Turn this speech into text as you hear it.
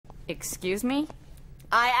Excuse me?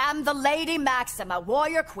 I am the Lady Maxima,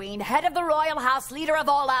 warrior queen, head of the royal house, leader of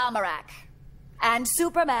all Almerac. And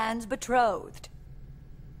Superman's betrothed.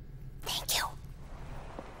 Thank you.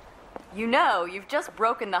 You know, you've just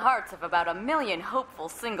broken the hearts of about 1 million hopeful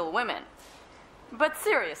single women. But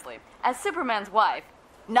seriously, as Superman's wife...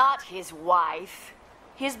 Not his wife.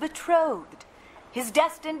 His betrothed. His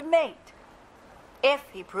destined mate. If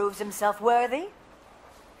he proves himself worthy.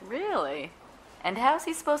 Really? And how's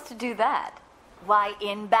he supposed to do that? Why,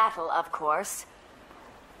 in battle, of course.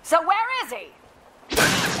 So where is he?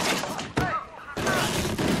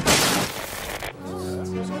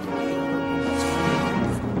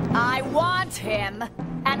 I want him,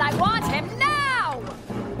 and I want him now!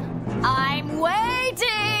 I'm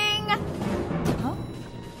waiting! Huh?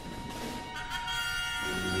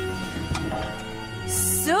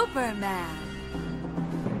 Superman.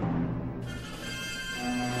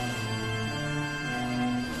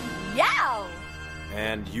 Yow!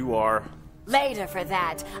 And you are? Later for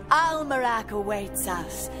that. Almerac awaits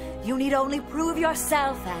us. You need only prove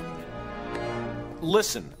yourself and...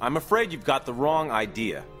 Listen, I'm afraid you've got the wrong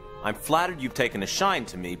idea. I'm flattered you've taken a shine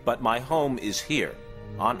to me, but my home is here,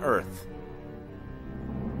 on Earth.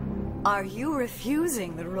 Are you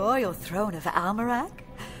refusing the royal throne of Almerac?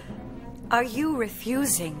 Are you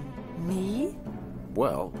refusing me?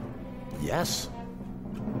 Well, yes.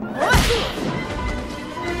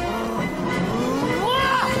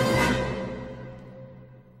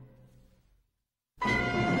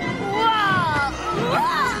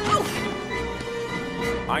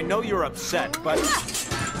 I know you're upset, but...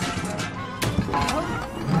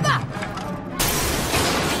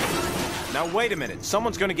 Now wait a minute,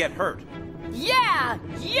 someone's gonna get hurt. Yeah,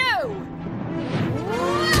 you!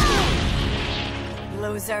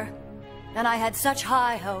 Loser. And I had such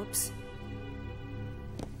high hopes.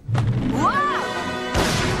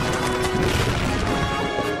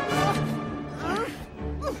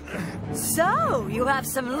 So, you have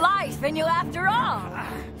some life in you after all.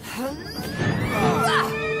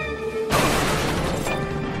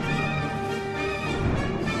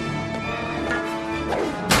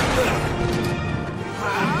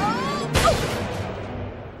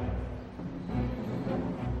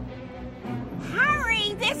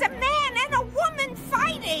 Hurry! There's a man and a woman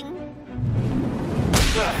fighting!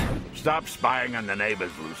 Stop spying on the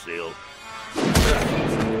neighbors, Lucille.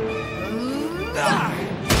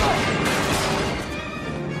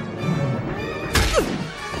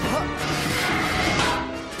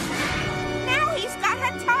 Now he's got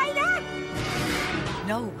her tied up!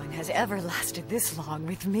 No one has ever lasted this long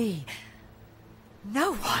with me.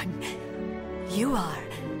 No one. You are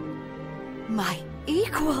my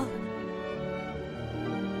equal.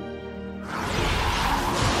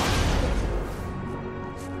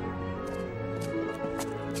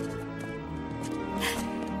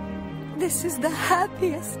 This is the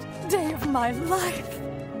happiest day of my life.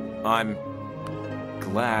 I'm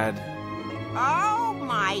glad. Oh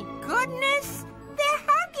my goodness! They're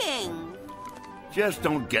hugging! Just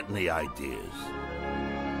don't get any ideas.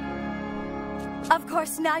 Of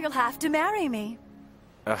course, now you'll have to marry me.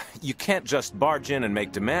 You can't just barge in and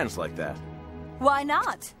make demands like that. Why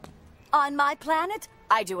not? On my planet,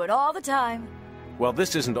 I do it all the time. Well,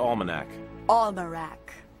 this isn't Almanac.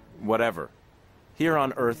 Almerac. Whatever. Here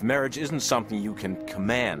on Earth, marriage isn't something you can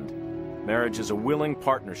command. Marriage is a willing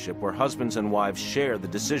partnership where husbands and wives share the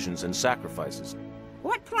decisions and sacrifices.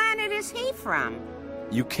 What planet is he from?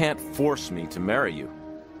 You can't force me to marry you.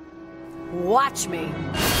 Watch me.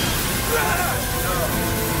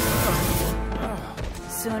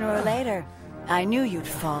 Sooner or later, I knew you'd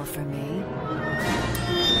fall for me.